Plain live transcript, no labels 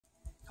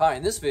Hi,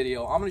 in this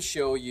video I'm going to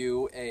show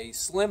you a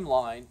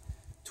slimline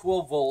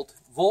 12 volt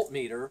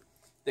voltmeter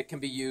that can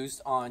be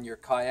used on your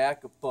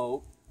kayak,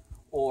 boat,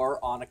 or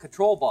on a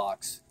control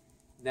box.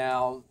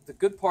 Now the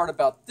good part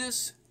about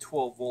this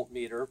 12 volt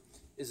meter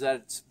is that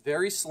it's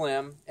very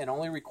slim and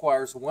only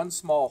requires one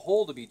small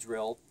hole to be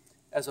drilled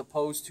as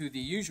opposed to the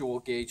usual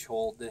gauge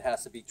hole that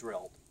has to be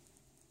drilled.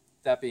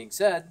 That being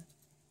said,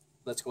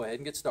 let's go ahead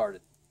and get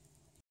started.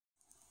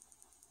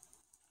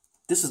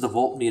 This is the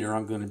voltmeter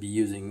I'm going to be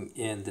using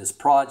in this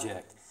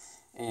project,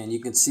 and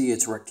you can see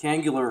it's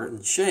rectangular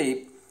in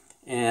shape,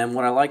 and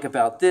what I like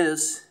about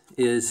this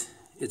is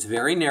it's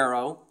very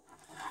narrow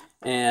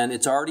and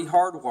it's already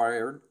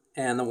hardwired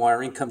and the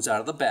wiring comes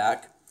out of the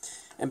back,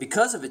 and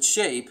because of its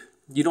shape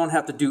you don't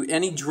have to do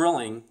any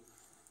drilling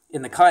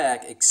in the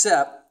kayak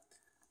except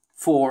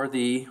for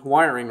the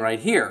wiring right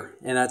here,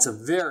 and that's a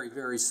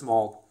very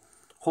small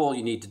hole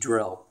you need to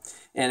drill,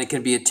 and it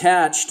can be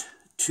attached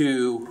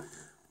to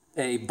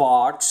a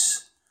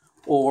box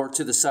or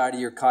to the side of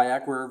your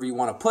kayak, wherever you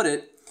want to put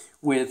it,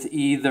 with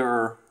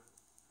either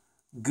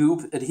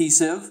goop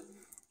adhesive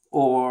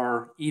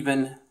or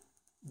even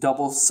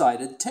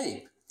double-sided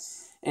tape.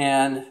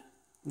 And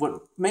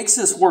what makes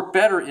this work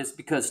better is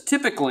because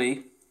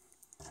typically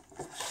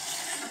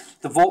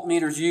the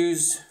voltmeters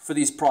used for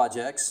these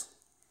projects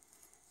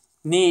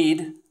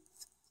need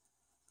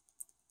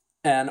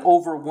an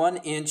over 1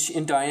 inch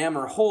in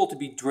diameter hole to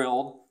be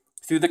drilled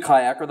through the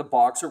kayak or the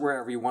box or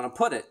wherever you want to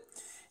put it.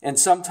 And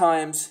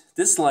sometimes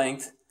this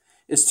length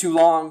is too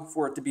long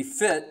for it to be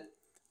fit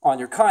on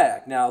your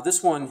kayak. Now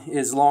this one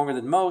is longer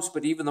than most,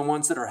 but even the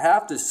ones that are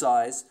half this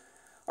size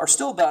are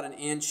still about 1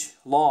 inch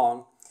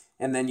long,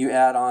 and then you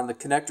add on the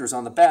connectors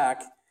on the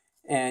back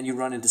and you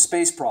run into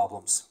space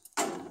problems.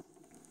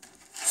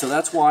 So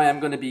that's why I'm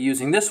going to be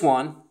using this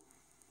one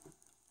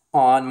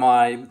on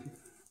my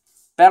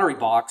battery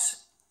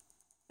box,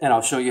 and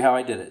I'll show you how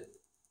I did it.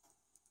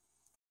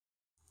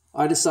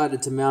 I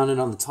decided to mount it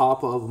on the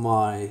top of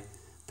my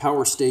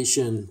power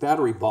station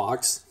battery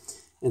box,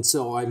 and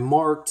so I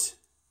marked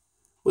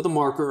with a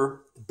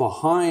marker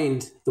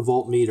behind the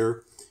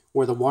voltmeter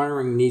where the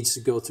wiring needs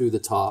to go through the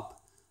top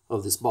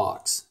of this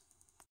box.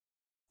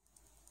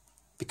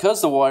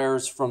 Because the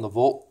wires from the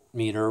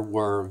voltmeter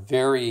were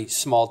very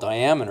small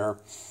diameter,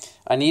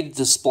 I needed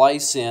to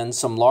splice in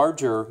some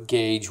larger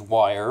gauge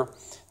wire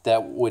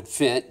that would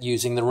fit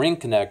using the ring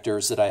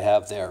connectors that I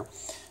have there.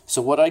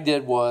 So what I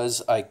did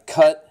was I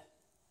cut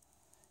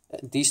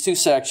these two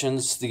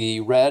sections, the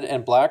red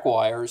and black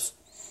wires,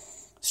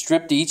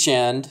 stripped each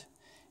end,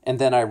 and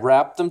then I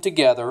wrapped them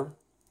together,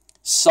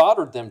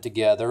 soldered them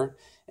together,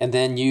 and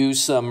then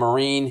used some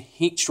marine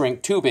heat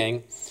shrink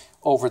tubing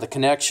over the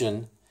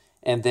connection,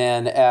 and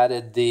then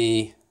added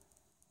the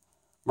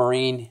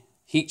marine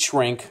heat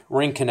shrink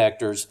ring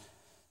connectors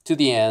to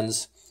the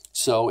ends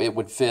so it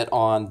would fit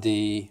on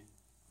the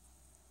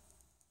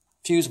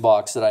fuse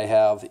box that I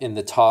have in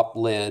the top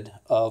lid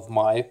of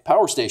my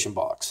power station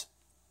box.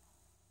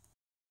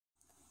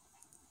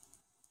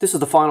 This is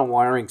the final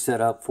wiring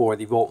setup for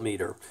the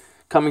voltmeter.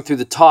 Coming through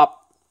the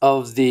top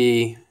of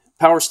the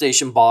power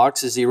station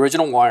box is the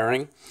original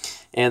wiring,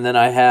 and then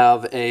I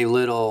have a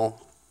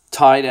little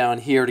tie down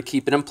here to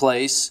keep it in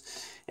place,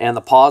 and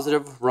the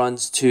positive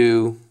runs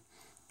to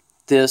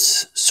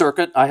this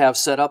circuit I have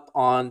set up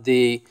on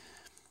the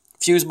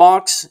fuse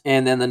box,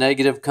 and then the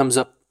negative comes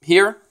up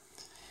here,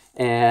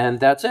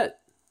 and that's it.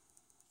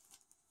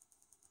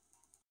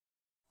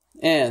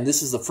 And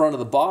this is the front of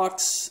the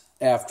box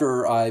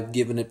after I've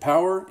given it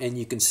power, and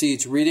you can see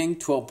it's reading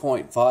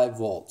 12.5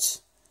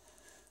 volts.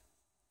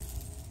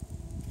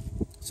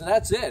 So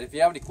that's it. If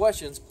you have any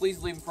questions,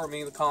 please leave them for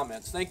me in the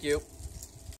comments. Thank you.